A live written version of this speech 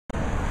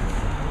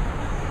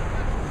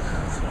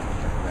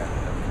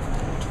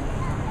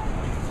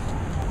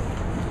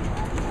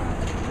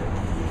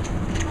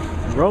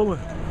Rolling.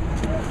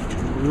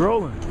 We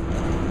rolling.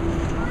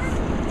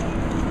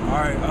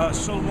 Alright,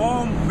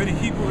 Shalom, we're the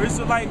Hebrew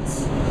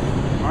Israelites.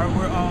 Alright,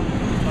 we're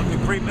of the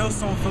Great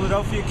Millstone,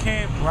 Philadelphia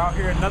camp. We're out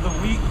here another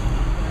week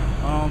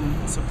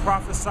to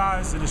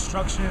prophesize the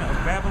destruction of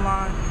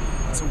Babylon,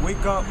 to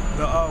wake up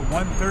the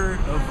 1/3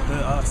 of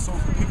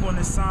the people in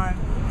this sign,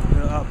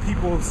 the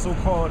people of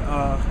so-called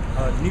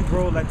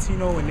Negro,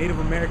 Latino, and Native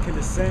American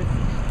descent,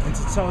 and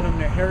to tell them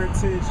their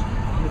heritage,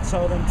 and to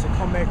tell them to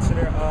come back to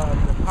their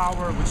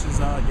power, which is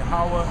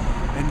Yahweh,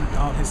 and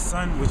his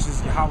son, which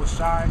is Yahweh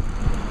Shai.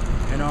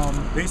 And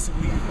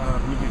basically,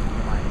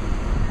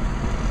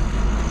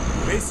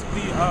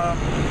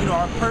 you know,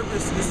 our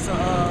purpose is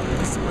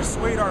to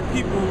persuade our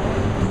people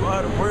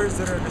through the words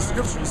that are in the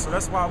scriptures. So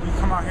that's why we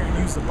come out here and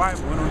use the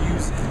Bible. We don't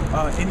use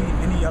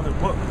any other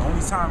book. The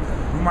only time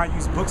we might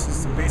use books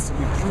is to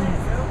basically prove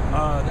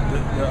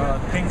the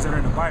things that are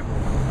in the Bible.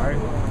 All right.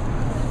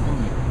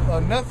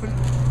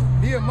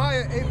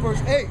 Nehemiah 8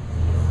 verse 8.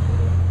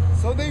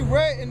 So they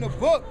read in the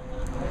book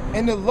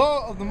and the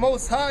law of the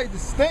Most High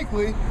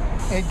distinctly,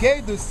 and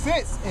gave the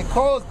sense and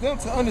caused them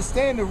to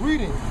understand the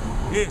reading.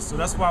 Yeah, so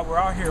that's why we're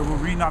out here. We're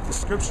reading out the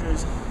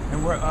scriptures,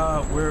 and we're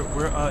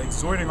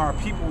exhorting our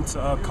people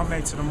to come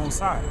back to the Most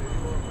High.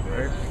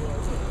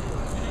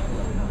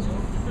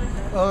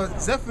 Right?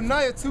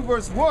 Zephaniah 2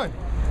 verse 1.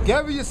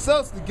 Gather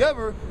yourselves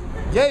together,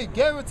 yea,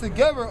 gather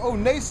together, O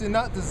nation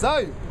not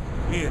desired.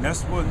 Yeah,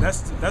 that's what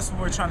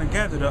we're trying to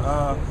gather.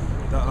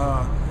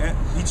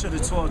 Each of the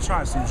 12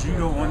 tribes, from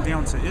Judah on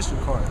down to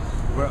Issachar.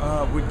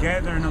 We're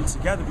gathering them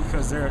together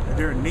because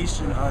they're a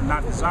nation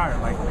not desired.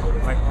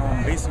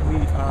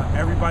 Basically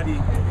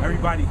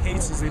everybody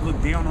hates us. They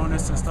look down on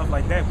us and stuff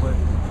like that. But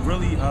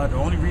really, the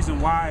only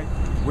reason why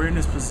we're in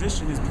this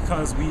position is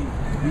because we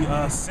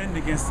sinned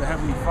against the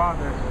Heavenly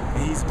Father,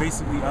 and He's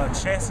basically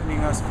chastening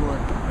us for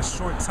a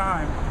short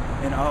time.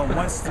 And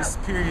once this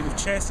period of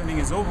chastening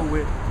is over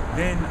with,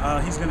 then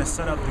He's going to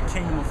set up the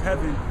kingdom of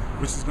heaven,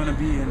 which is going to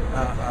be an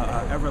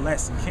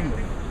everlasting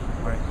kingdom.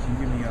 All right, can you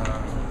give me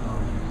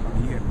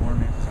more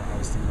minutes? I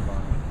was thinking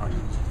about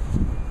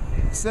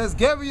it. It says,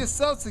 gather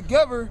yourselves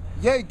together,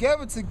 yea,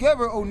 gather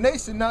together, O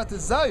nation not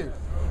desired.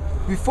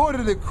 Before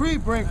the decree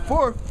bring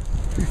forth,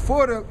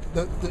 before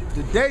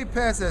the day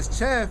pass as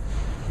chaff,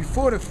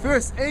 before the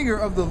fierce anger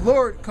of the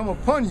Lord come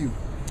upon you.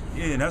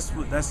 Yeah, that's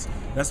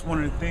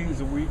one of the things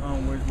that we're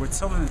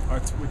telling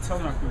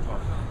our people.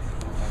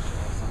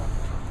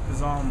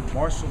 Because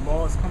martial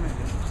law is coming.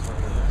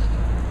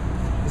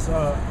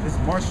 It's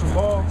martial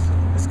law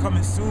is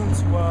coming soon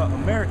to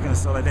America and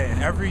stuff like that.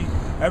 And every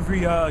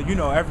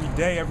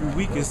day, every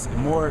week is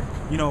more,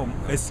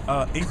 it's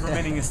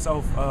incrementing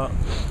itself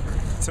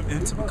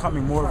into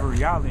becoming more of a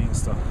reality and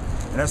stuff.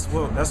 And that's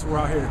what we're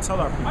out here to tell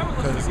our people,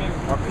 because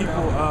our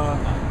people,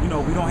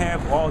 we don't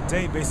have all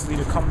day basically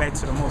to come back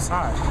to the Most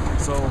High.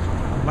 So,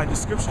 like the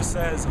scripture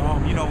says, in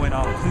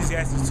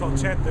Ecclesiastes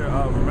 12th chapter,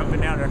 remember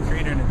now that I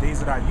created in the days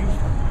that I used.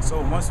 So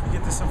once we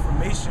get this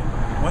information,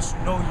 once you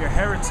know your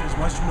heritage,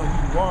 once you know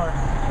who you are,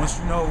 once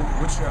you know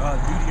what your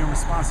duty and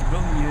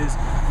responsibility is,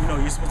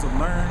 you're supposed to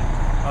learn,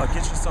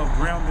 get yourself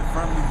grounded,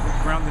 firmly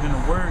grounded in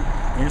the Word,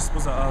 and you're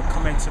supposed to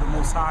come back to the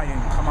Most High and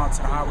come out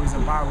to the highways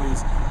and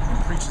byways and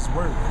preach His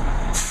Word.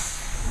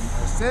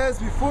 It says,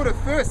 before the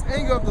fierce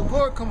anger of the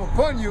Lord come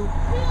upon you,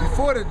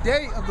 before the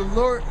day of the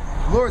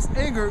Lord's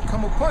anger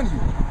come upon you.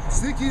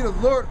 Seek ye the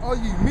Lord, all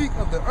ye meek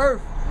of the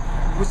earth,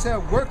 which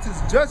have worked His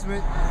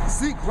judgment.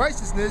 Seek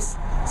righteousness,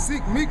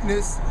 seek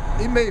meekness.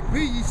 It may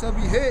be ye shall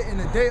be hid in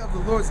the day of the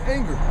Lord's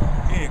anger.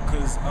 Yeah,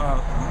 because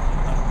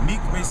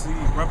meek basically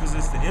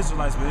represents the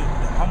Israelites, but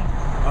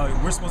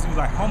we're supposed to be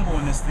like humble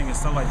in this thing and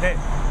stuff like that.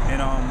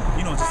 And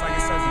just like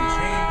it says in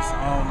James,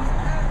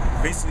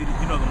 basically,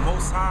 the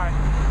Most High,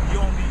 He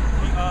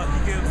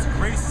gives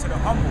grace to the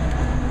humble.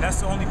 And that's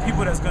the only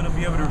people that's going to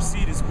be able to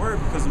receive His word,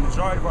 because the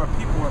majority of our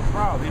people are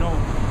proud. They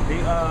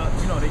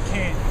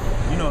can't,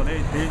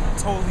 they're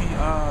totally,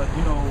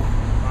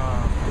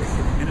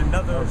 in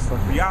another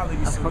reality,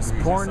 so to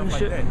speak, and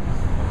stuff like that.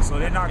 So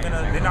they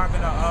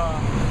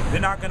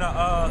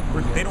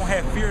don't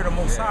have fear of the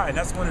Most High. And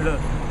that's one of the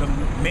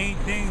main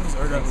things,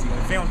 or the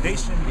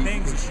foundation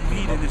things that you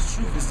need in this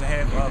truth, is to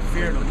have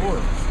fear of the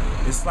Lord.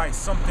 It's like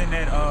something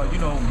that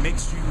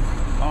makes you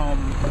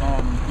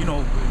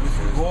if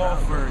you go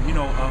off or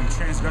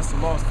transgress the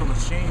laws, full of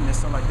shame and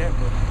stuff like that.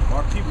 But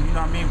our people, we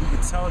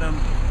can tell them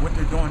what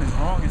they're doing is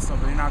wrong and stuff,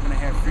 but they're not gonna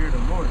have fear of the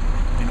Lord.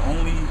 And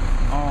only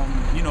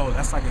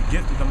that's like a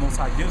gift that the Most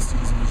High gives to you.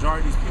 Because the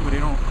majority of these people, they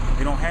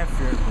don't have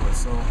fear of the Lord.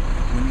 So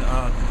when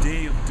the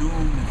day of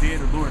doom, the day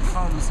of the Lord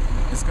comes,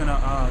 it's gonna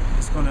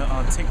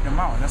take them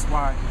out. And that's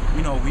why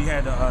we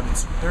had the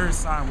 2/3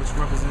 sign, which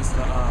represents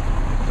the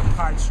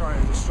pie chart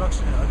of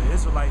destruction of the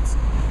Israelites.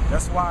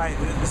 That's why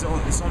it's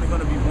only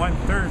going to be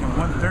 1/3, and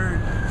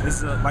 1/3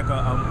 is like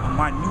a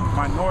minute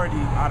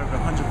minority out of the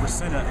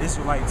 100% of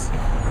Israelites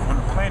on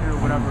the planet or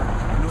whatever.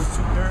 And those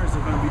 2/3 are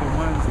going to be the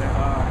ones that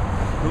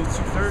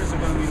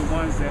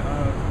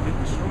get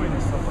destroyed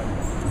and stuff like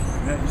that.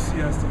 And that you see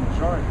as the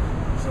majority.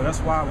 So that's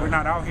why we're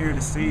not out here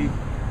to save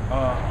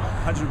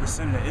 100%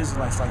 of the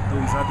Israelites, like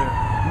those other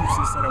groups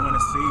that said they want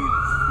to save,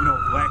 you know,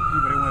 black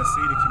people, they want to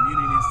save the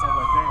community and stuff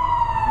like that.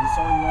 It's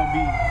only gonna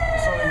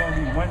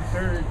be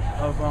 1/3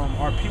 of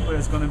our people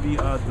that's gonna be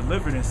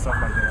delivered and stuff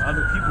like that.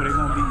 Other people they're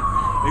gonna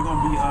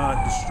be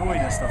destroyed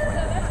and stuff like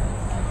that.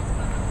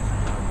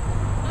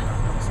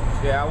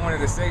 Yeah, I wanted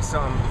to say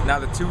something. Now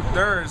the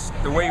 2/3,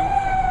 the way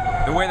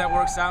that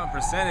works out in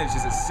percentage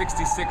is at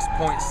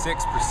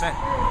 66.6%.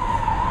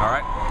 All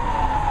right.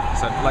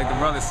 So like the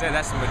brother said,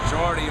 that's the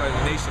majority of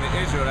the nation of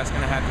Israel that's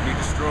gonna have to be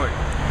destroyed.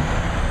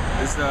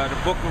 This is the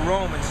book of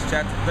Romans,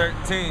 chapter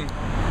 13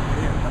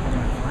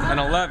 and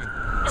 11.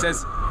 It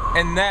says,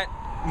 and that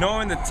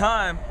knowing the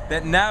time,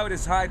 that now it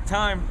is high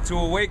time to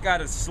awake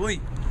out of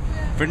sleep.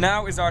 For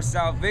now is our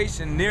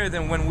salvation nearer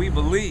than when we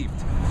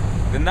believed.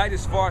 The night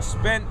is far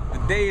spent, the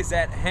day is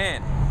at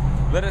hand.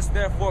 Let us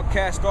therefore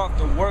cast off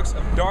the works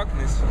of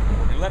darkness,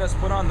 and let us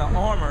put on the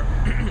armor,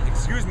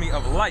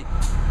 of light.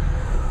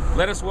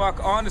 Let us walk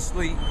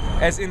honestly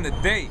as in the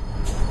day,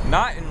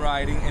 not in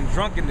rioting and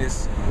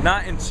drunkenness,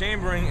 not in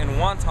chambering and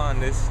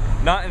wantonness,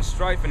 not in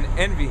strife and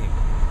envying.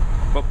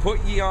 But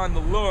put ye on the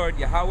Lord,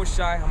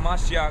 Yahawashi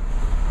Hamashiach,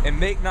 and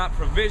make not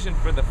provision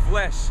for the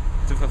flesh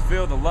to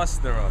fulfill the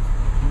lust thereof.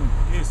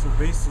 Yeah, so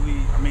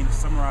basically, I mean, to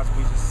summarize what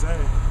we just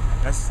said,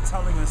 that's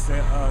telling us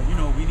that, you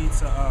know, we need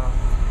to,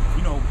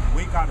 you know,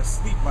 wake out of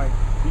sleep. Like,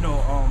 you know,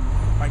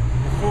 like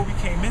before we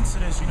came into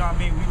this, you know what I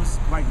mean? We was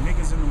like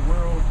niggas in the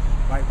world,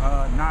 like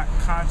not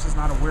conscious,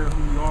 not aware of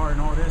who we are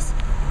and all this.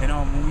 And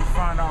when we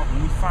find out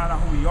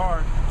who we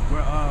are,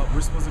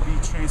 we're supposed to be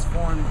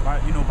transformed by,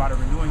 you know, by the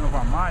renewing of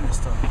our mind and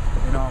stuff.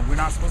 And we're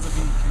not supposed to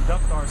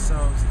conduct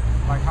ourselves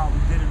like how we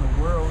did in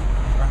the world,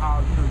 or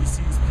how, you know, you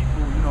see these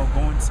people, you know,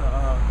 going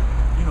to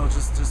you know,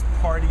 just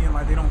partying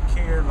like they don't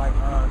care, like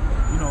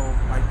you know,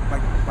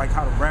 like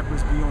how the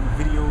rappers be on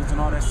the videos and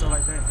all that stuff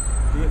like that.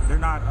 They're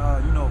not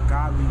you know,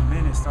 godly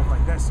men and stuff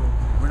like that. So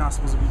we're not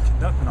supposed to be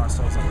conducting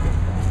ourselves like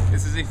that.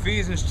 This is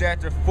Ephesians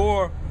chapter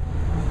 4,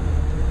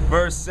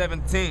 verse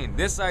 17.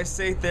 This I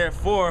say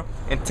therefore,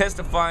 and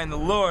testify in the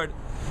Lord,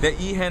 that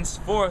ye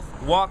henceforth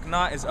walk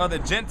not as other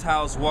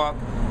Gentiles walk,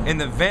 in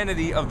the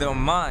vanity of their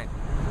mind,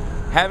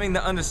 having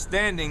the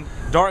understanding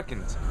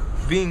darkened,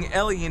 being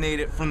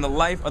alienated from the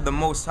life of the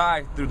Most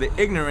High through the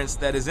ignorance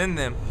that is in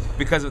them,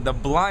 because of the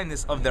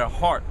blindness of their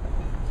heart,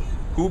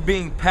 who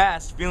being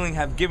past feeling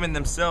have given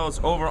themselves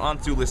over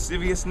unto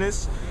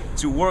lasciviousness,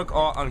 to work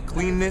all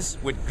uncleanness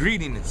with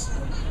greediness.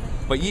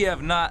 But ye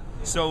have not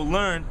so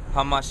learned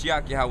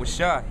Hamashiach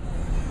Yahawashi.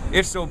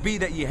 If so be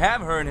that ye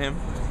have heard him,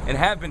 and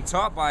have been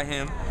taught by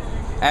him,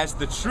 as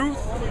the truth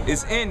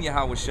is in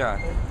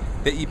Yahawashi,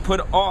 that ye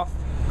put off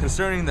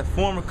concerning the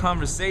former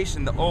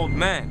conversation the old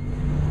man,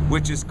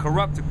 which is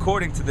corrupt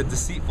according to the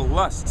deceitful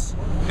lusts,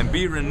 and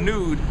be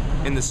renewed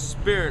in the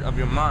spirit of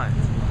your mind.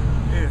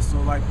 Yeah, so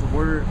like the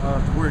word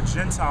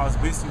Gentile is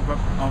basically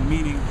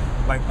meaning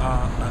like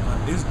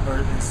or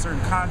in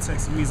certain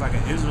contexts it means like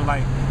an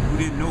Israelite who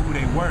didn't know who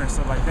they were and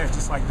stuff like that.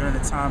 Just like during the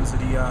times of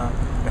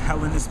the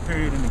Hellenist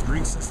period and the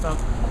Greeks and stuff,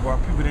 where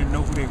people didn't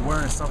know who they were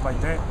and stuff like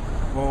that.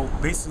 Well,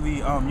 basically,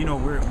 you know,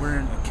 we're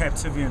in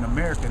captivity in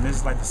America, and this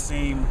is like the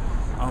same,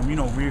 you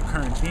know,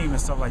 reoccurring theme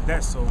and stuff like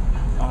that. So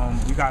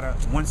we gotta,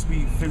 once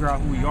we figure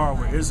out who we are,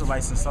 we're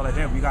Israelites and stuff like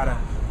that, we gotta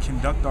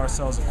conduct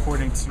ourselves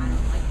according to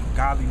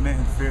godly men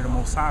who fear the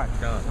Most High.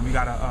 And we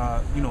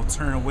gotta, you know,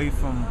 turn away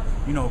from,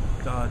 you know,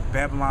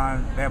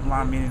 Babylon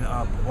meaning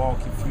all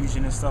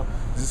confusion and stuff.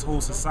 This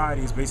whole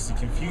society is basically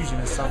confusion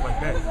and stuff like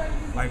that.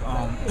 Like,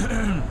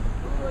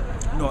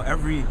 you know,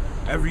 every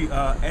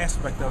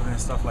aspect of it and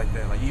stuff like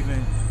that. Like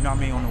even, you know what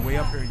I mean, on the way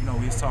up here, you know,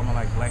 we was talking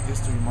about like Black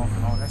History Month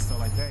and all that stuff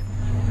like that.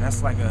 And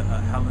that's like a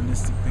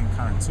Hellenistic thing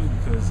kind of too,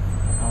 because,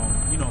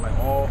 you know, like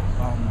all,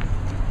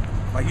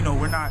 like, you know,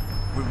 we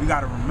got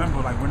to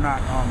remember, like, we're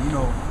not, you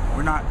know,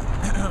 we're not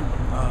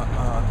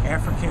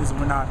Africans, and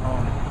we're not,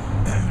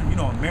 you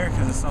know,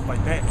 Americans and stuff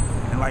like that.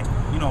 And like,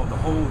 you know, the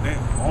whole,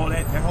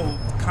 that whole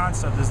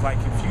concept is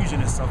like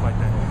confusion and stuff like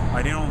that.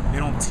 Like they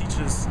don't teach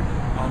us,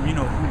 you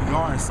know, who we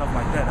are and stuff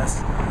like that.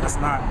 That's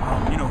not,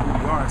 you know,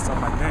 who we are and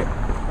stuff like that.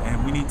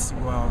 And we need to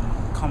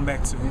come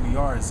back to who we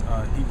are as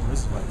Hebrew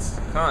Israelites.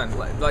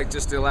 Like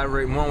just to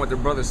elaborate more on what the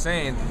brother's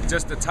saying,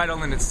 just the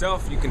title in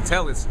itself, you can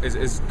tell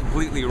is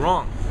completely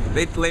wrong.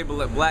 They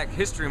label it Black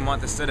History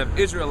Month instead of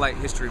Israelite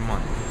History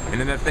Month. And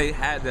then if they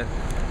had to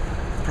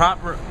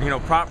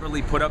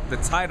properly put up the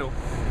title,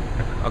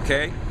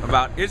 okay,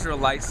 about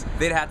Israelites,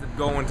 they'd have to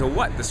go into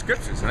what? The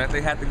scriptures. And if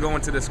they had to go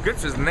into the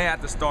scriptures, then they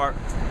have to start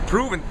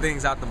proving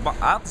things out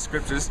the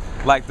scriptures,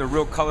 like the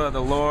real color of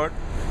the Lord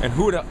and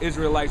who the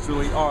Israelites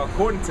really are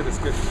according to the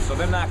scriptures. So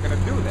they're not going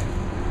to do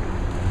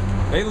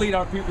that. They lead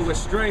our people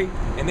astray,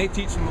 and they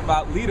teach them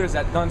about leaders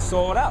that done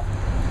sold out,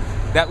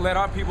 that led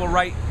our people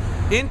right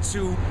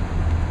into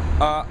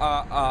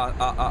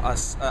a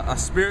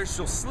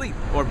spiritual sleep,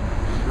 or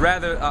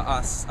rather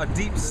a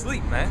deep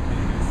sleep, man.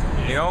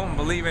 You know,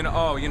 believing,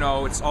 oh, you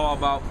know, it's all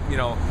about, you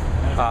know,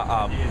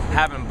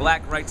 having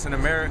black rights in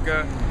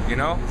America, you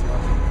know,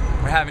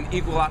 or having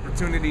equal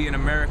opportunity in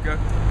America,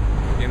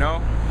 you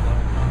know.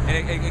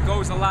 And it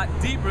goes a lot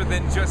deeper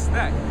than just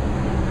that.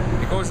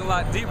 It goes a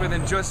lot deeper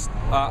than just,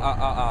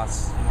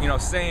 you know,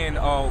 saying,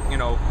 oh, you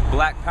know,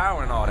 black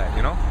power and all that,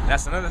 you know?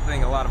 That's another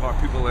thing a lot of our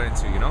people are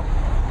into, you know?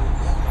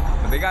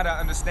 But they gotta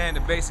understand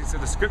the basics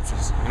of the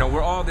scriptures. You know,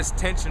 where all this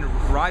tension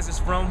rises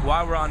from,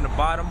 why we're on the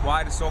bottom,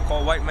 why the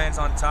so-called white man's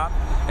on top,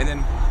 and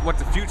then what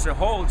the future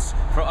holds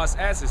for us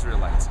as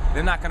Israelites.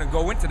 They're not gonna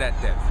go into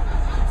that depth.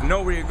 To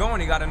know where you're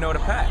going, you gotta know the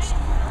past.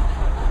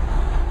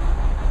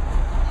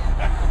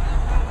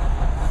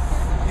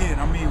 Yeah,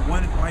 I mean,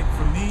 like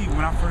for me,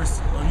 when I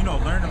first, you know,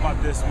 learned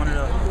about this, one of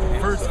the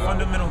first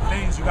fundamental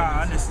things you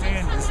gotta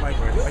understand is like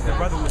the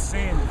brother was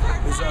saying,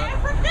 is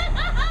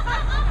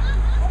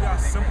how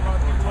simple our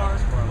people are.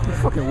 They're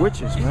fucking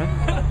witches,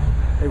 man.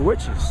 They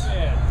witches.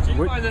 Yeah, she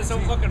finds that so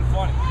fucking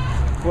funny.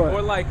 What?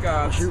 Or like,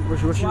 you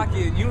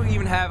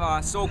even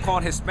have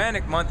so-called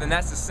Hispanic month, and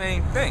that's the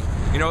same thing.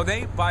 You know,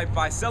 they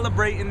by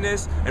celebrating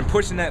this and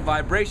pushing that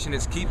vibration,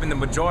 it's keeping the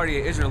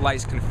majority of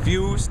Israelites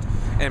confused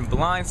and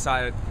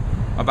blindsided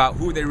about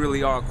who they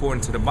really are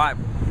according to the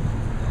Bible.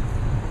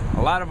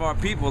 A lot of our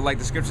people, like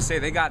the scriptures say,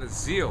 they got a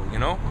zeal, you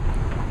know?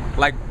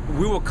 Like,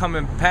 we were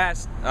coming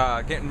past,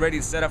 getting ready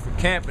to set up for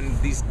camp,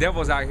 and these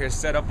devils out here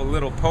set up a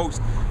little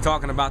post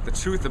talking about the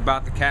truth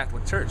about the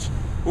Catholic Church.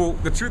 Well,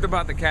 the truth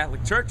about the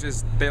Catholic Church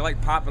is they like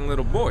popping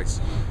little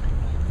boys.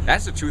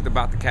 That's the truth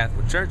about the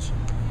Catholic Church.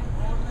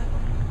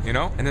 You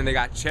know? And then they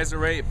got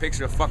Cesare, a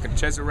picture of fucking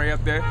Cesare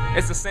up there.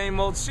 It's the same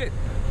old shit.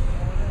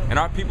 And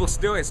our people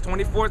still, it's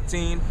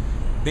 2014,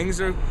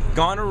 things are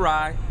gone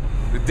awry,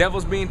 the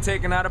devil's being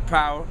taken out of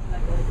power,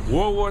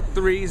 World War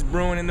III is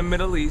brewing in the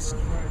Middle East,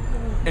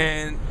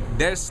 and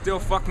they're still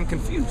fucking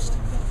confused.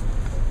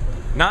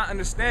 Not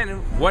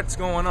understanding what's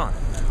going on.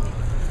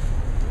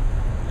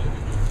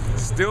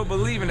 Still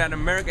believing that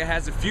America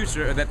has a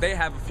future, or that they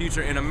have a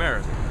future in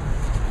America.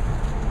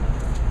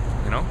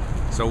 You know?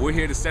 So we're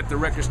here to set the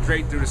record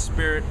straight through the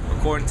spirit,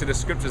 according to the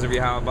scriptures of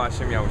Yahweh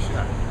B'Shem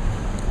Yahushua.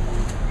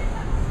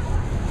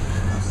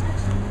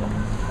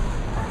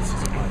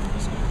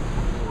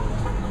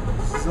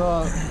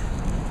 So,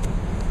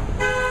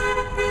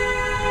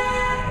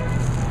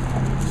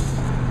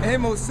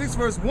 Amos 6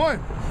 verse 1.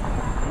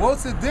 Woe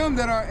to them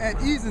that are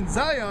at ease in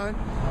Zion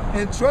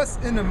and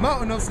trust in the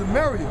mountain of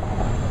Samaria.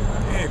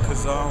 Yeah,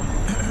 because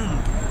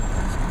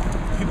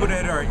people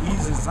that are at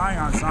ease in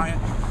Zion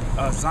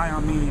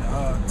meaning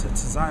to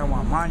Zion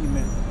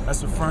Monument,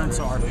 that's referring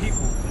to our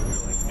people.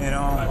 And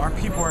our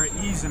people are at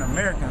ease in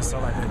America and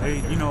stuff like that.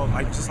 They, you know,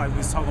 like just like we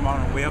was talking about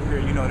on the way up here,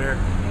 you know,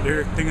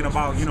 they're thinking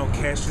about, you know,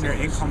 cashing their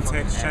income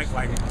tax check,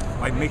 like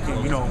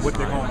making, you know, what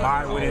they're gonna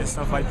buy with it and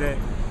stuff like that.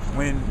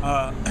 When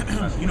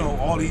you know,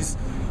 all these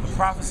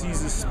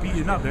prophecies is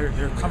speeding up, they're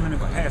coming to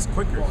pass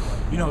quicker.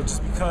 You know,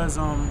 just because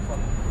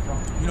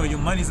you know, your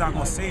money's not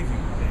gonna save you.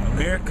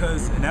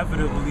 America's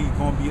inevitably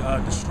gonna be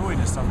destroyed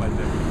and stuff like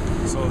that.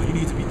 So you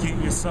need to be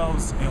getting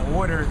yourselves in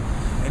order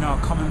and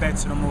coming back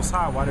to the Most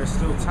High while there's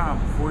still time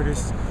before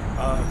this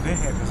event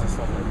happens and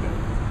stuff like that.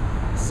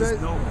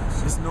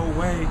 There's no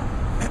way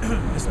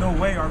there's no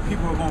way our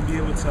people are gonna be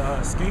able to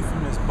escape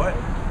from this, but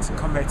to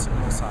come back to the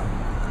Most High.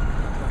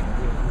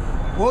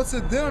 Woe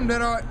to them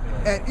that are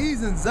at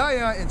ease in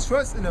Zion and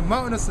trust in the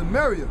mountain of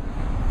Samaria,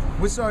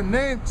 which are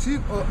named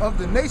chief of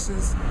the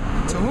nations,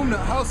 to whom the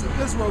house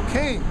of Israel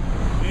came.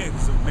 Yeah,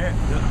 because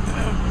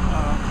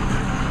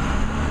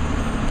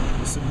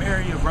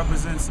Samaria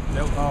represents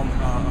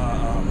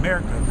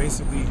America.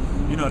 Basically,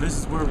 you know, this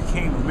is where we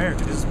came,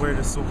 America. This is where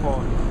the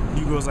so-called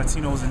Negroes,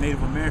 Latinos, and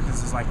Native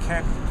Americans is like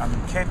captive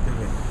at,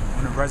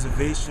 on the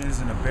reservations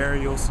and the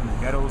burials and the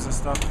ghettos and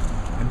stuff.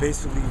 And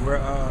basically, we're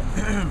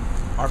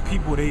our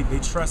people, they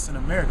trust in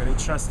America. They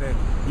trust that,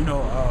 you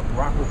know,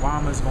 Barack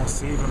Obama is gonna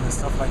save them and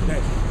stuff like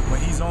that.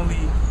 When he's only,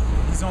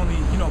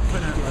 you know,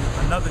 putting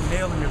another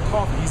nail in your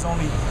coffin. He's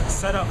only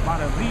set up by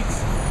the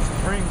elites to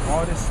bring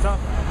all this stuff,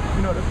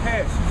 you know, to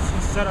pass.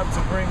 He's set up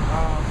to bring,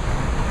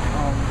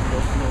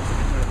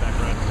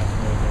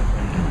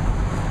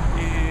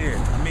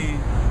 yeah, I mean,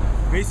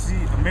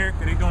 basically,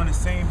 America, they doing the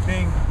same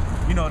thing,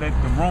 you know, that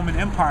the Roman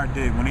Empire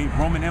did. When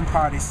Roman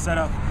Empire, they set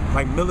up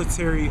like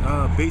military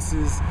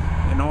bases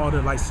and all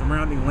the like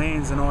surrounding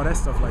lands and all that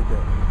stuff like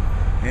that.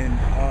 And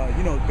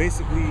you know,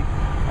 basically,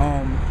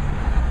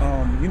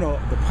 you know,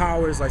 the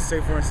powers, like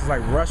say for instance,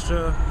 like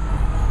Russia,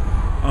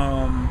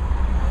 let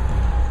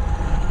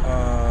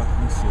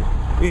me see.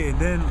 Yeah, and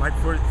then like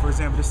for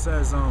example, it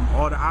says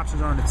all the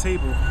options are on the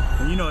table,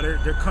 and you know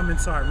they're coming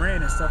to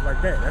Iran and stuff like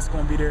that. That's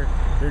gonna be their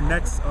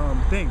next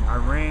thing.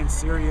 Iran,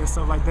 Syria, and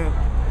stuff like that.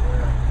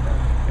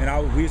 And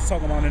we was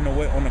talking about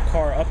on the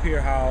car up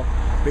here how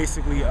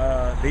basically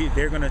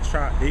they're gonna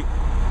try.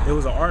 There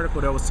was an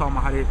article that was talking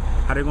about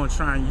how they're gonna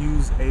try and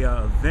use a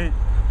event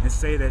and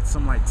say that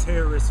some like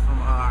terrorists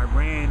from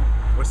Iran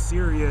or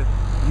Syria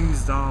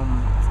used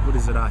what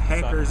is it,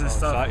 hackers and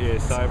stuff.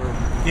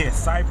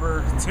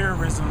 Cyber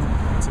terrorism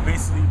to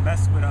basically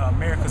mess with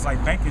America's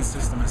like banking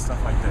system and stuff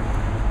like that.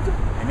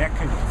 And that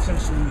could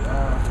potentially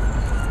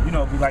you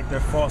know, be like their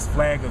false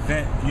flag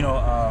event. You know,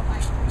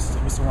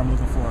 what's the word I'm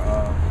looking for?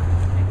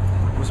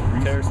 what's the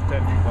reason? Terrorist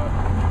attack.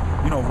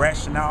 You know,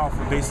 rationale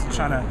for basically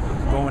trying to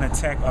go and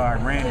attack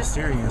Iran and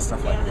Syria and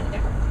stuff like that.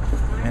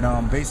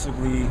 And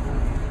basically,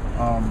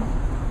 let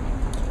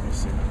me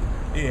see.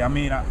 Yeah, I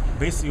mean,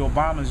 basically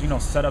Obama's, you know,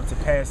 set up to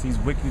pass these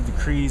wicked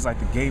decrees like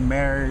the gay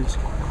marriage,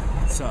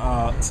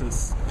 to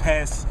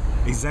pass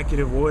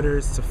executive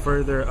orders to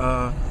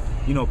further,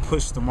 you know,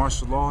 push the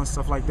martial law and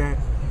stuff like that.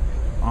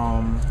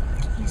 Let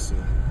me see.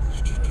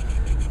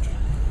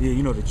 Yeah,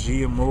 you know, the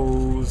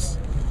GMOs,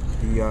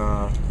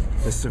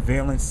 the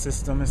surveillance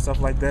system and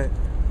stuff like that.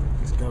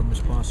 These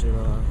government-sponsored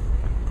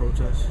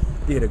protests.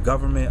 Yeah, the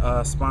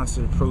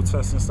government-sponsored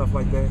protests and stuff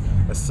like that.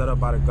 That's set up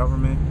by the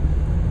government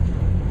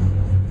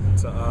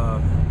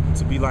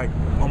to be like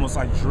almost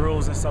like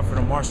drills and stuff for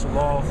the martial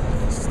law,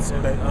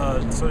 so that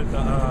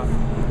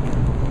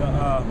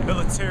the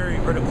military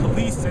or the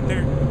police that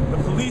they're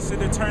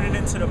turning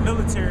into the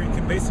military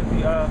can basically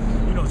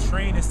you know,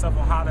 train and stuff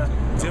on how to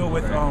deal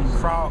with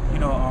crowd, you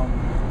know,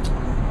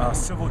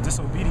 civil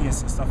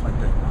disobedience and stuff like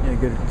that. Yeah,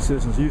 get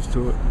citizens used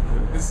to it.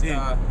 This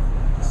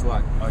it's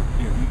like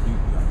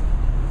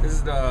this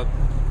is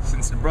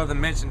since the brother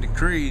mentioned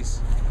decrees.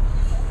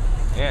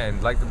 Yeah,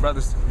 and like the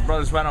brother's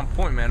right on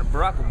point, man.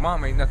 Barack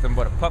Obama ain't nothing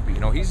but a puppy.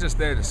 You know, he's just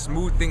there to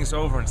smooth things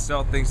over and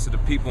sell things to the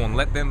people and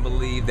let them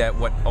believe that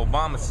what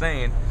Obama's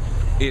saying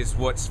is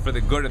what's for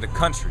the good of the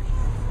country.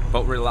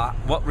 But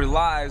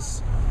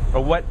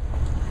what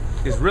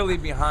is really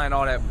behind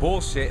all that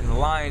bullshit and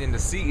lying and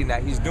deceiving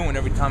that he's doing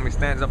every time he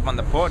stands up on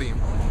the podium,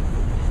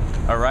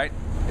 all right,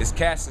 is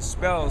casting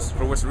spells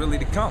for what's really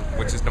to come,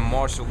 which is the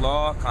martial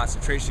law,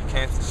 concentration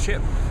camps, and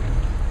shit.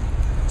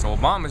 So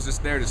Obama's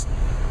just there to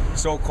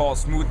so-called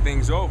smooth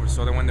things over,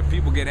 so that when the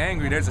people get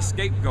angry, there's a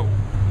scapegoat.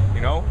 You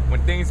know, when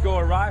things go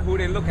awry, who are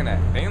they looking at?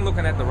 They ain't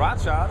looking at the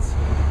Rothschilds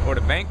or the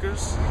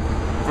bankers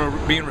for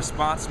being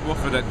responsible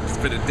for the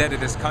debt of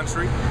this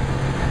country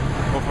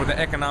or for the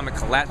economic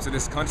collapse of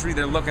this country.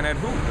 They're looking at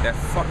who? That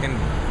fucking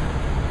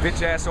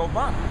bitch-ass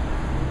Obama.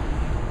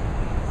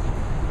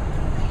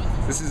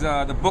 This is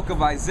the book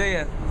of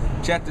Isaiah,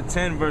 chapter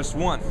 10, verse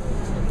 1.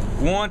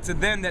 Woe unto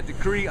them that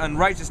decree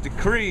unrighteous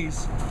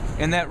decrees,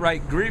 and that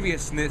write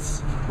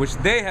grievousness which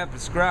they have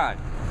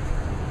prescribed,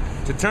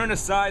 to turn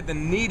aside the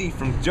needy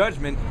from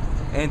judgment,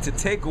 and to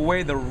take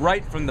away the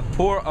right from the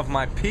poor of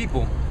my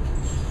people,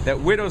 that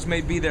widows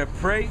may be their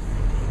prey,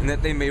 and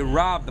that they may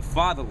rob the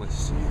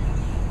fatherless.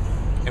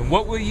 And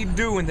what will ye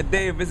do in the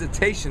day of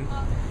visitation,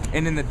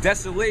 and in the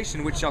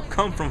desolation which shall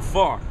come from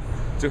far?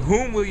 To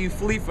whom will you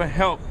flee for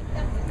help,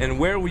 and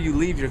where will you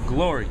leave your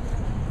glory?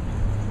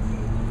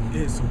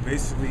 Yeah, so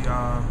basically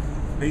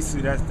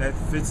that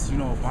fits, you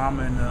know,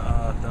 Obama and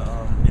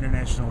the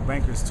international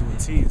bankers to a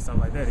T and stuff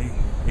like that.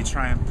 They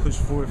try and push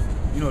forth,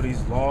 you know,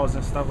 these laws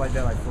and stuff like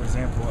that. Like, for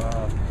example,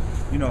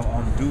 you know,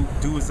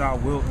 do as thou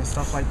wilt and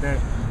stuff like that.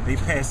 They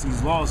pass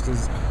these laws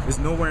because there's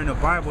nowhere in the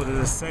Bible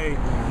that say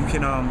you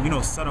can, you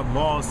know, set up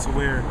laws to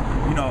where,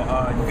 you know,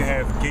 you can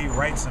have gay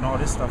rights and all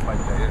this stuff like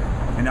that.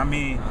 Yeah. And I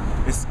mean,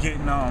 it's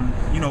getting,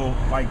 you know,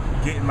 like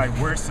getting like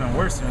worse and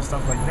worse and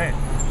stuff like that.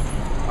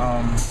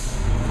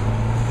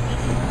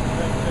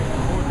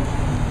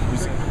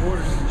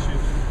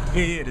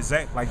 Yeah,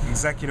 like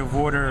Executive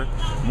Order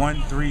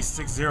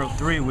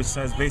 13603, which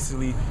says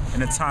basically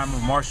in a time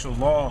of martial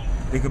law,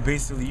 they could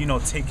basically, you know,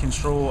 take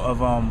control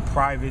of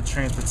private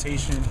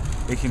transportation.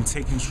 They can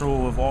take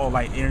control of all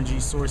like energy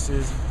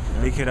sources.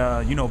 They could,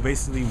 you know,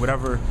 basically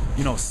whatever,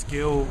 you know,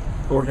 skill.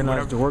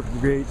 Organize the work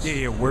brigades.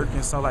 Yeah, work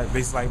and stuff like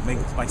basically like make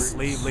like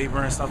slave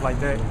labor and stuff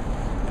like that.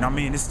 And I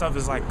mean, this stuff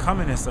is like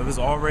coming and stuff. It's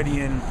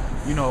already in,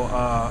 you know,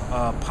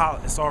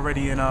 it's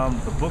already in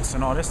the books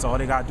and all this. So all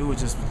they gotta do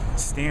is just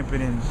stamp it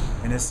in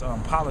this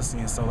policy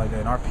and stuff like that.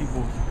 And our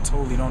people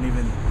totally don't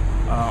even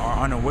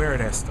are unaware of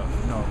that stuff.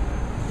 You know,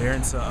 they're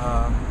into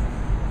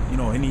you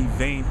know, any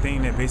vain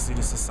thing that basically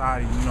the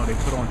society, you know, they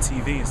put on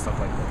TV and stuff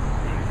like that.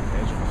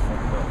 That's just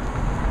fucked up.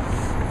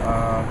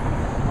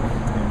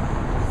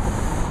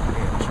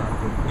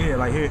 Yeah,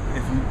 like here, if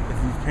you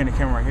pan the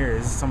camera right here,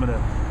 this is some of the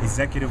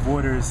executive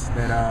orders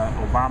that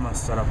Obama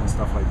set up and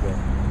stuff like that.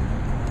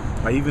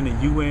 Like even the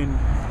UN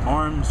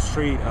arms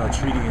trade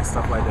treaty and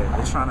stuff like that.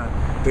 They're trying to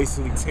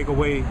basically take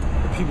away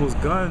the people's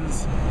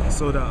guns.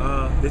 So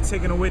they're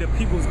taking away the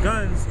people's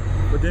guns,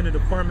 but then the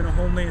Department of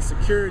Homeland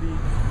Security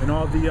and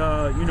all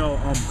the you know,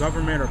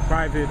 government or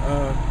private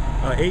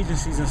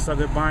agencies and stuff,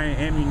 they're buying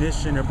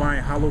ammunition, they're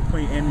buying hollow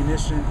point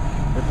ammunition,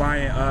 they're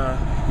buying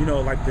you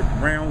know, like the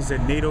rounds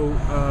that NATO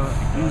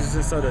uses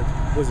and stuff.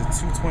 Was it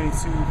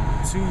 222,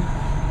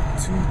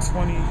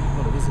 220?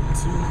 What was it?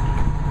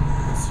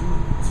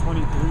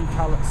 223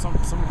 caliber?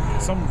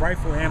 Some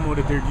rifle ammo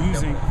that they're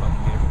using.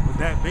 But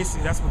that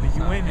basically, that's what the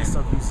UN and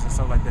stuff uses and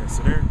stuff like that.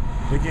 So they're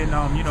getting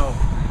you know,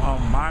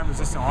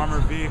 mine-resistant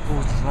armored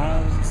vehicles,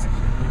 drones.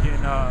 They're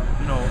getting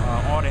you know,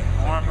 all the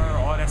armor,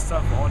 all that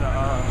stuff, all the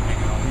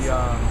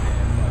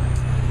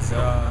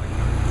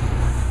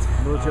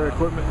Military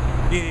equipment.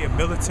 Yeah,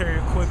 military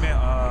equipment.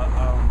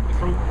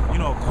 You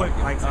know, equipped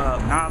like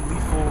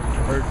non-lethal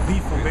or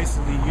lethal,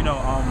 basically. You know,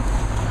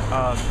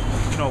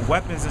 you know,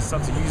 weapons and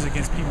stuff to use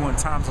against people in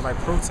times of like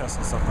protests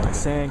and stuff like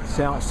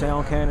that.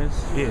 Sound cannons.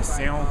 Yeah,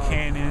 sound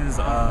cannons,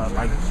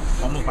 like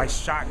almost like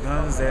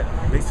shotguns that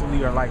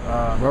basically are like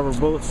Rubber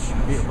bullets.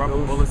 yeah,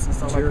 rubber bullets and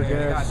stuff like tear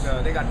that.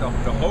 gas. They got the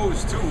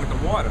hose too with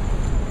the water.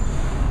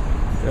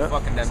 Yep.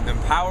 Fucking them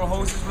power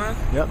hoses, man.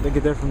 Yep, they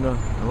get that from the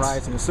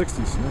riots in the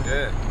 60s, man.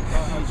 Yeah.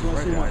 I was going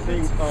to say one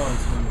thing.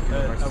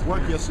 At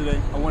work yesterday,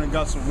 I went and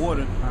got some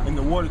water, and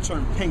the water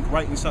turned pink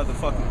right inside the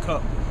fucking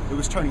cup. It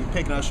was turning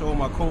pink, and I showed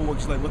my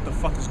coworkers like, "What the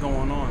fuck is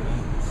going on,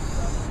 man?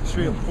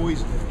 Straight up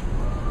poison."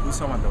 You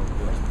talking about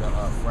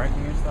the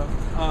fracking and stuff?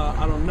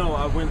 I don't know.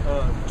 I went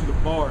to the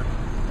bar.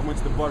 I went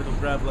to the bar to go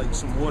grab like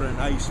some water and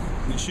ice,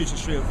 and the shit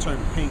just straight up turned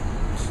pink,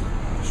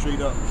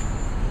 straight up.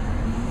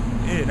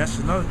 Yeah, that's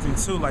another thing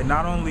too. Like,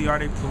 not only are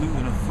they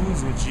polluting the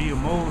foods with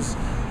GMOs,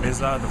 is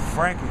the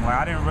fracking. Like,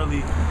 I didn't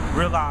really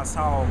realize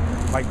how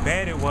like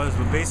bad it was,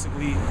 but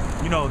basically,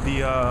 you know, the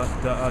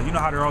you know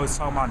how they're always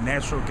talking about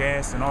natural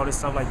gas and all this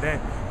stuff like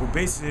that. Well,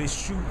 basically, they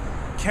shoot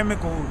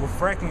chemical. What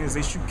fracking is,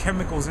 they shoot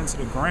chemicals into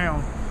the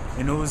ground,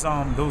 and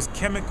those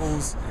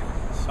chemicals,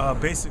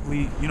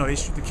 basically, you know, they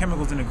shoot the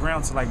chemicals in the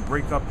ground to like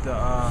break up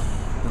the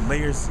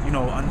layers, you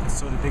know,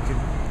 so that they could.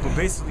 But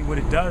basically, what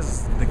it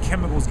does, the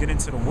chemicals get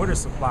into the water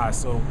supply,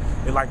 so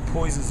it like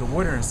poisons the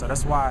water and stuff.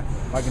 That's why,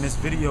 like in this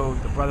video,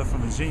 the brother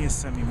from Virginia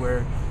sent me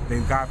where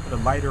they put a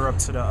lighter up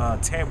to the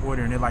tap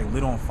water and it like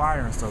lit on fire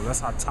and stuff.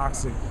 That's how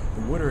toxic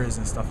the water is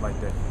and stuff like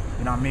that.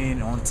 You know what I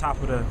mean? On top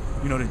of the,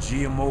 you know, the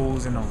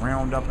GMOs and the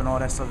Roundup and all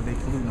that stuff that they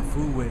polluting the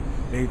food with,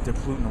 they're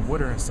polluting the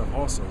water and stuff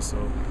also. So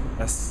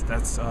that's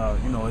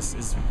you know,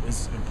 it's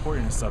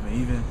important and stuff. And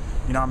even,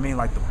 you know what I mean,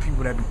 like the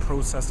people that be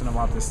protesting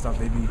about this stuff,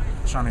 they be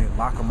trying to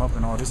lock them up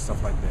and all this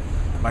stuff like that.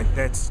 Like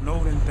that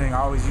Snowden thing, I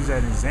always use that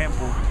as an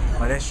example.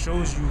 Like that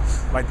shows you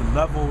like the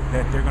level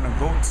that they're gonna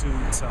go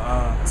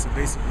to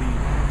basically,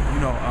 you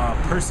know,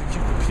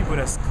 persecute the people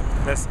that's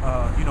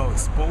you know,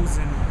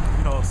 exposing,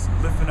 you know,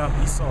 lifting up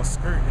Esau's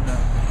skirt in the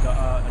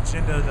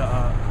agenda of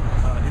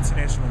the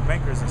international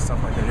bankers and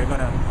stuff like that. They're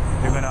gonna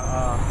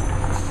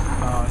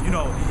you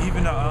know,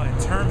 even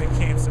internment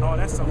camps and all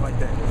that stuff like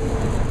that.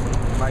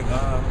 Like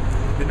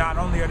then not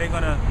only are they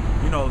gonna,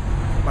 you know,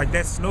 like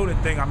that Snowden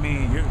thing, I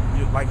mean, you're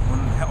like, when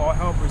all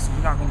hell breaks,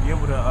 you're not gonna be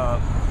able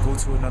to go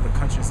to another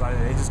country and stuff like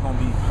that. They're just gonna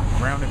be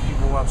rounding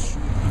people up,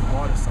 shooting people,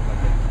 all this stuff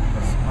like that.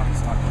 That's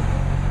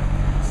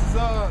This is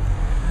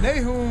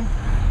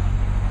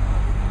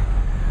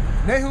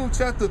Nahum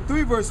chapter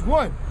 3 verse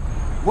 1.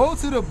 Woe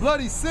to the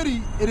bloody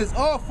city, it is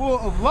all full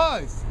of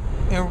lies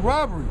and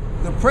robbery.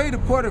 The prey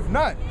departeth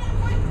not.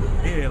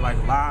 Yeah, like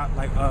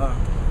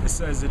it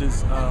says it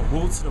is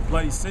woe to the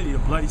bloody city. The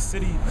bloody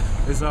city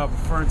is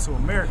referring to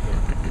America.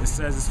 It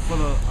says it's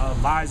full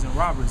of lies and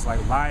robberies,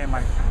 like lying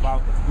like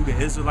about who the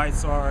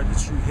Israelites are, the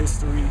true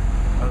history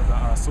of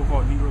the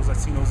so-called Negroes,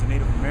 Latinos, and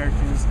Native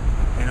Americans,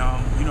 and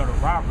you know, the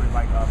robbery,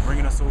 like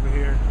bringing us over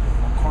here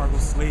on cargo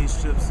slave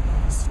ships,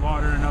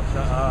 slaughtering up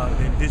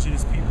the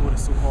indigenous people, the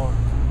so-called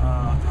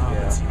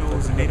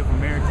Latinos and Native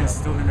Americans,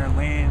 stealing their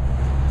land,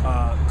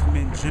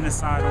 committing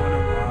genocide on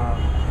them.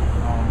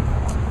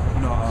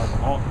 You know,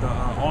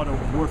 all the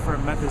warfare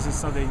methods and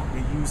stuff they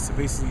use to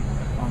basically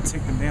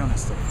take them down and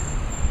stuff.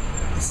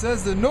 It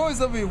says the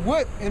noise of a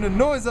whip and the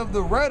noise of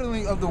the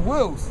rattling of the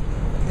wheels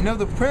and of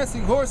the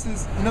prancing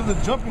horses and of the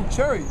jumping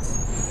chariots.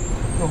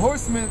 The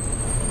horseman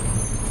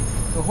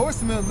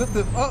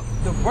lifteth up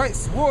the bright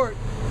sword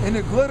and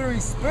the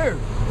glittering spear.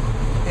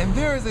 And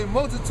there is a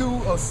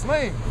multitude of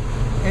slain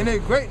and a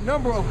great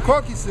number of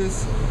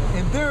carcasses,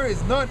 and there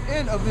is none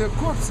end of their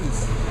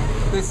corpses.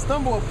 They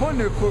stumble upon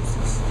their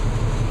corpses.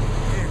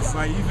 It's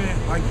like,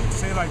 even like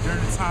say like during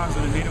the times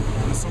of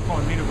the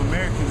so-called Native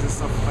Americans and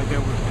stuff like that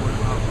were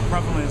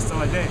prevalent and stuff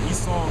like that.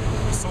 Esau,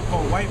 the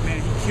so-called white man,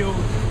 he killed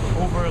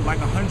over like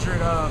 100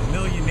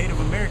 million Native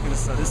Americans and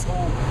stuff. This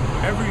whole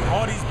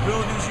all these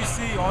buildings you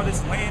see, all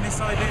this land and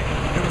stuff like that,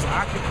 it was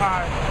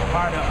occupied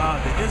by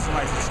the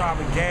Israelites, the tribe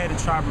of Gad,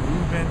 the tribe of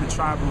Reuben, the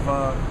tribe of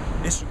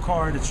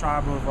Issachar, the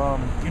tribe of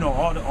you know,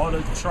 all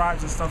the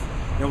tribes and stuff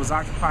that was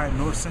occupying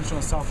North, Central,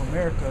 and South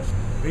America.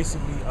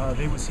 Basically,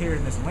 they was here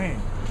in this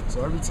land.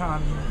 So every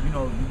time you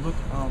look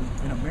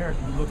in America,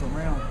 you look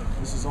around,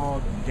 this is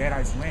all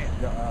Gadites' land,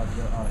 the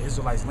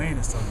Israelites' land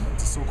and stuff.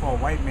 The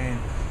so-called white man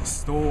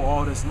stole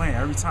all this land.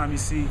 Every time you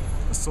see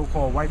a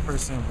so-called white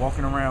person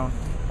walking around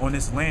on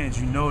this land,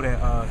 you know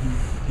that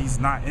he's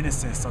not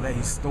innocent, so that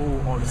he stole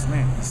all this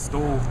land. He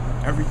stole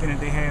everything that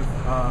they have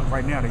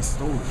right now. They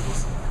stole it.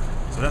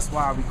 So that's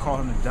why we call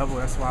him the devil.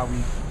 That's why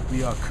we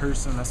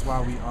curse him. That's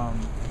why we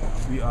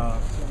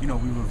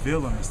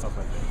reveal him and stuff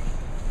like that.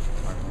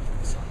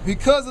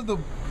 Because of the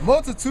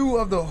multitude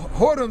of the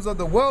whoredoms of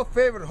the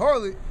well-favored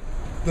harlot,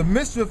 the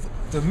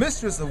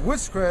mistress of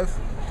witchcraft,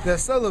 that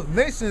selleth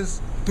nations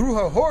through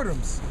her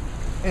whoredoms,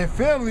 and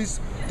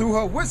families through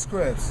her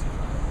witchcrafts.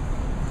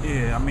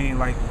 Yeah, I mean,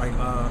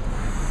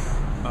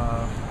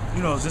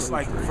 you know, just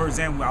like, for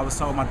example, I was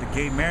talking about the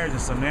gay marriage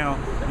and stuff. Now,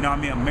 you know, I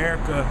mean,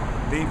 America,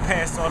 they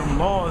passed all them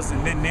laws,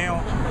 and then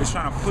now they're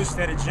trying to push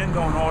that agenda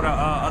on all the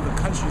other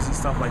countries and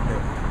stuff like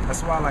that.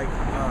 That's why, like,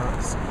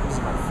 was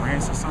it like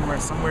France or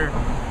somewhere?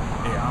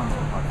 Yeah, I don't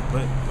know about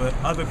it. But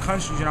other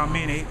countries, you know what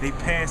I mean? They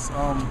pass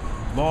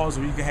laws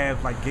where you can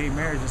have like gay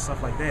marriage and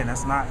stuff like that, and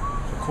that's not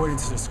according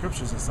to the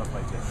scriptures and stuff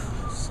like that.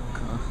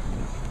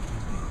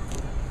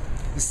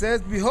 It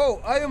says,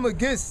 behold, I am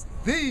against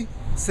thee,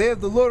 saith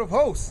the Lord of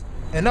hosts,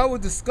 and I will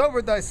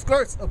discover thy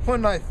skirts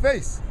upon thy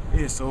face.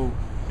 Yeah, so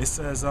it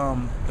says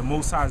the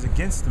Most High is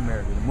against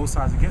America. The Most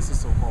High is against the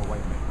so-called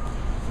white man.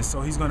 And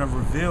so he's gonna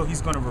reveal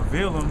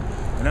them,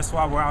 and that's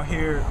why we're out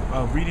here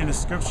reading the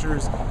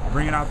scriptures,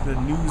 bringing out the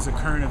news, the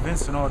current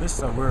events, and all this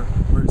stuff. We're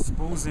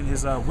exposing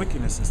his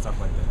wickedness and stuff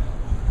like that.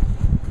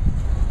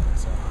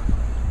 So.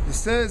 It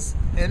says,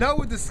 and I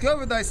will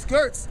discover thy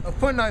skirts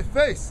upon thy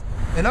face,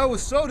 and I will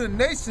show the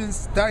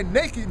nations thy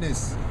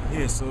nakedness.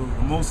 Yeah, so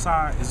the Most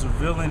High is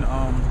revealing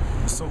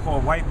the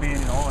so-called white man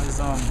and all his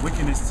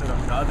wickedness to the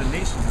other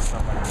nations and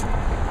stuff like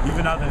that.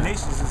 Even other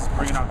nations is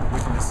bringing out the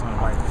wickedness on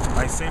white.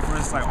 Like say for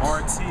instance, like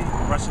RT,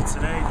 Russia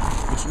Today,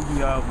 which we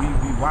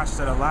watched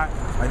that a lot.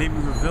 Like they be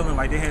revealing,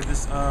 like they had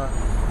this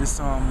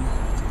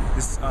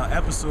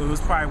episode. It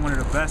was probably one of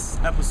the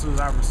best episodes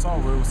I ever saw,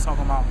 where it was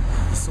talking about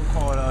the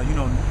so-called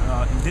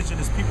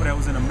indigenous people that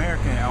was in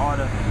America and all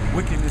the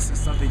wickedness and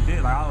stuff they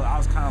did. Like I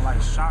was kind of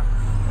like shocked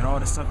at all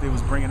the stuff they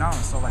was bringing out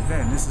and stuff like that.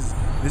 And this is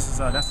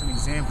that's an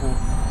example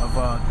of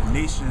the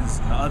nations,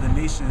 the other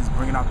nations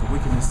bringing out the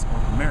wickedness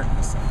of America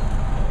and stuff.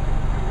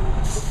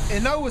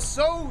 And I will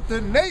show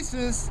the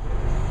nations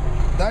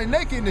thy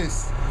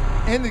nakedness,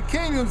 and the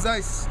kingdoms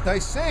thy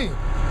shame.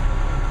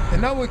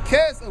 And I will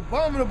cast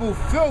abominable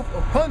filth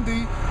upon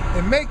thee,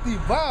 and make thee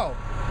vile,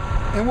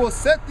 and will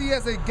set thee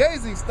as a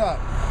gazing stock.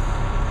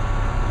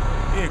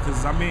 Yeah,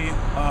 because I mean,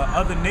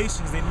 other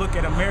nations, they look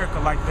at America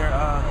like they're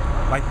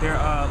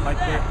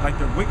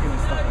wicked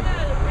and stuff like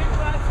that.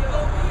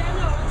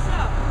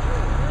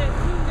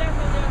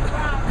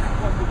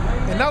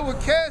 And I will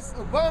cast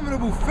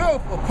abominable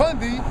filth upon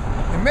thee,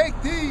 and make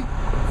thee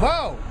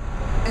vile,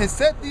 and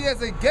set thee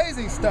as a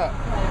gazing stock.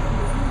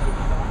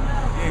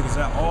 Yeah, because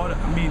the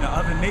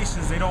other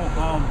nations, they don't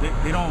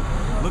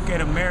look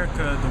at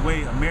America the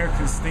way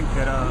Americans think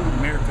that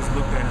America's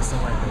looked at and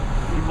stuff like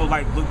that. People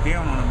like look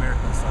down on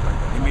America and stuff like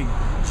that. They make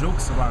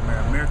jokes about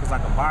America. America's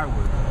like a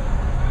byword.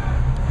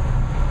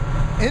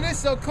 And it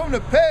shall come to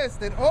pass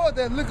that all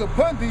that look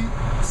upon thee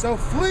shall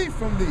flee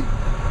from thee,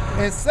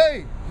 and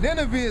say,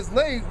 Nineveh is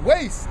laid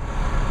waste.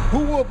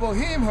 Who will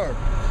behem her?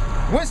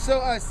 When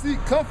shall I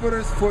seek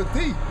comforters for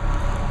thee?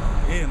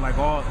 Yeah, and like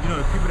all,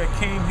 the people that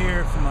came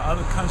here from the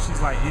other countries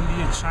like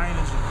India,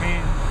 China,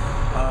 Japan,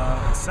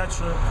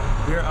 etc.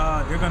 They're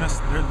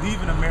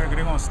leaving America.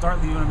 They're gonna start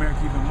leaving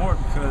America even more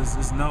because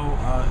there's no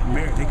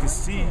America. They can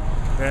see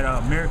that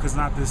America's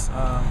not this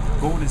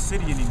golden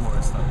city anymore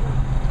and stuff.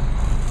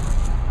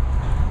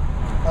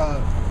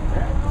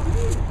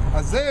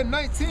 Isaiah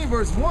 19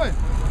 verse 1.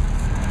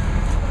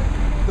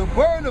 The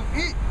burden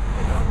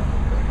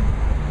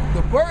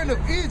of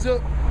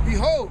Egypt,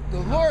 behold, the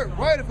Lord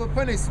rideth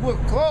upon a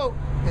swift cloud,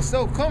 and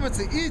shall come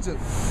into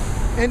Egypt.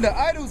 And the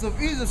idols of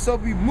Egypt shall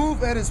be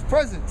moved at his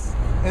presence,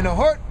 and the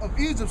heart of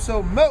Egypt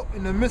shall melt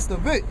in the midst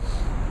of it.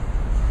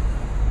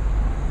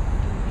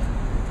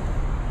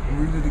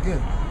 Read it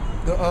again.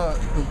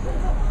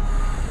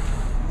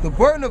 The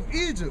burden of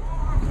Egypt,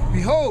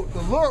 behold,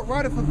 the Lord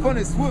rideth upon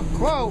a swift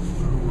cloud.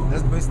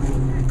 That's basically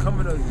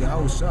coming of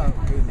Yahushua.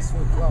 Okay, the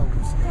swift cloud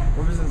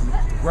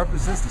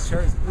represents the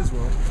chariots of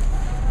Israel.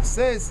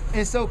 Says,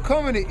 and so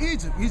coming to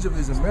Egypt. Egypt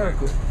is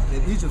America,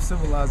 and Egypt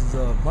symbolizes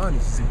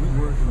bondage. It's a Greek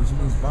word which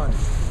means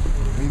bondage.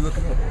 When you look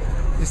at it,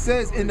 it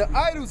says, and the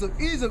idols of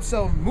Egypt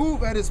shall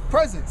move at his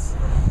presence,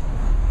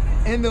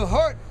 and the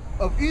heart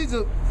of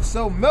Egypt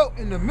shall melt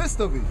in the midst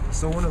of it.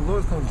 So when the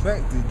Lord comes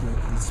back,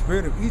 the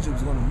spirit of Egypt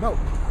is going to melt.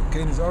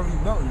 Okay, and it's already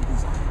melting.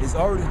 It's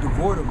already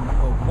devoid of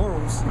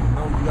morals. You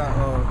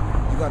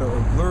got a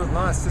blurred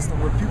line system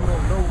where people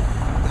don't know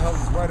what the hell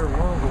is right or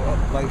wrong, or up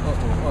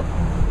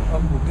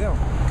or down.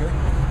 Okay,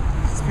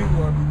 these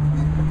people are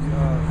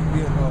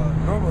being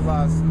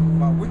normalized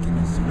by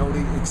wickedness.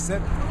 They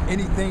accept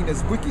anything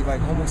that's wicked, like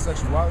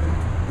homosexuality.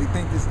 They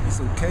think it's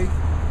okay.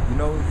 And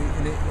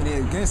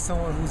they're against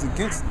someone who's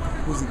against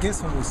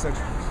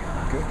homosexuals.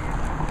 Okay.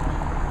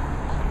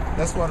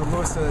 That's why the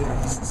Lord said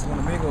He's going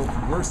to make a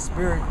worse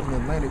spirit in the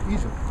land of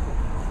Egypt.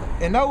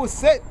 And I will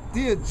set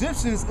the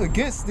Egyptians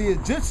against the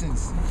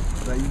Egyptians.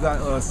 Like you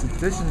got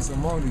seditions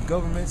among the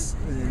governments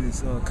in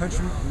this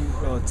country.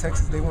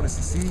 Texas, they want to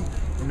secede.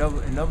 And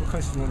other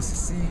countries want to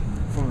secede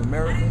from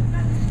America.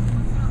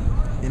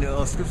 And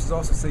the scriptures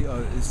also say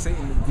if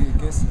Satan would be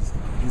against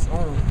his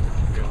own.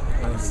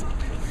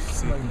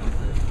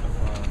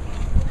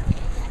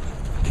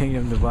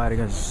 Kingdom divided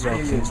against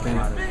itself can't stand.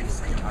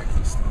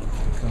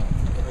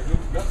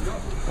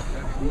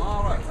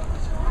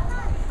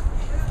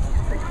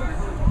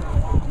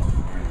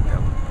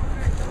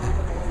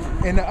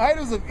 And the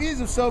idols of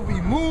Egypt shall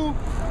be moved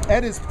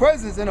at his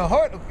presence, and the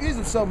heart of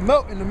Egypt shall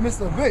melt in the midst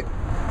of it.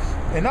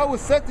 And I will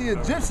set the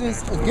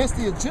Egyptians against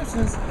the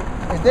Egyptians,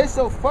 and they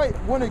shall fight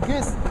one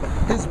against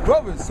his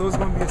brothers. So it's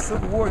going to be a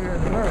civil war here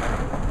in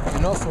America,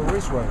 and also a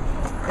race riot.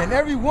 And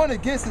every one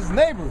against his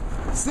neighbor,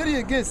 city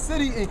against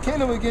city, and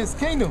kingdom against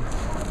kingdom.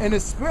 And the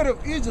spirit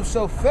of Egypt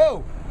shall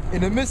fail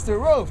in the midst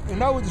thereof,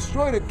 and I will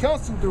destroy the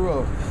counsel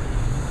thereof.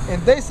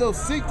 And they shall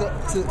seek to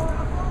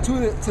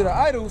the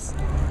idols,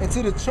 and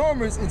to the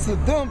charmers, and to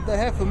them that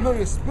have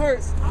familiar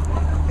spirits,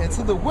 and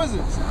to the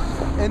wizards.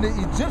 And the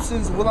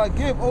Egyptians will I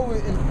give over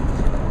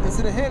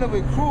into the hand of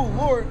a cruel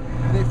lord,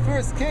 and a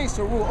fierce king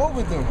shall rule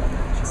over them,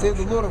 saith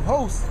the Lord of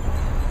hosts.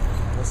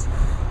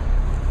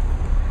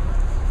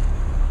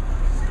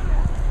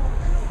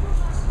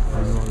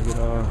 We're going to get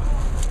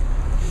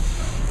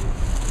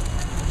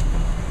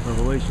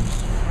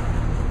Revelations.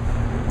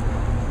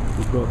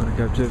 We brought into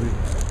captivity.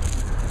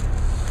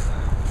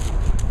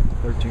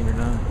 13 or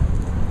 9.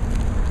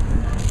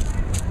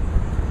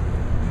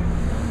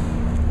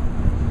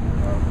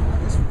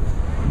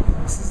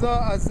 This is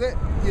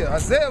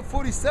Isaiah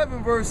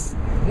 47 verse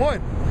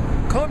 1.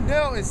 Come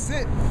down and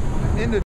sit in the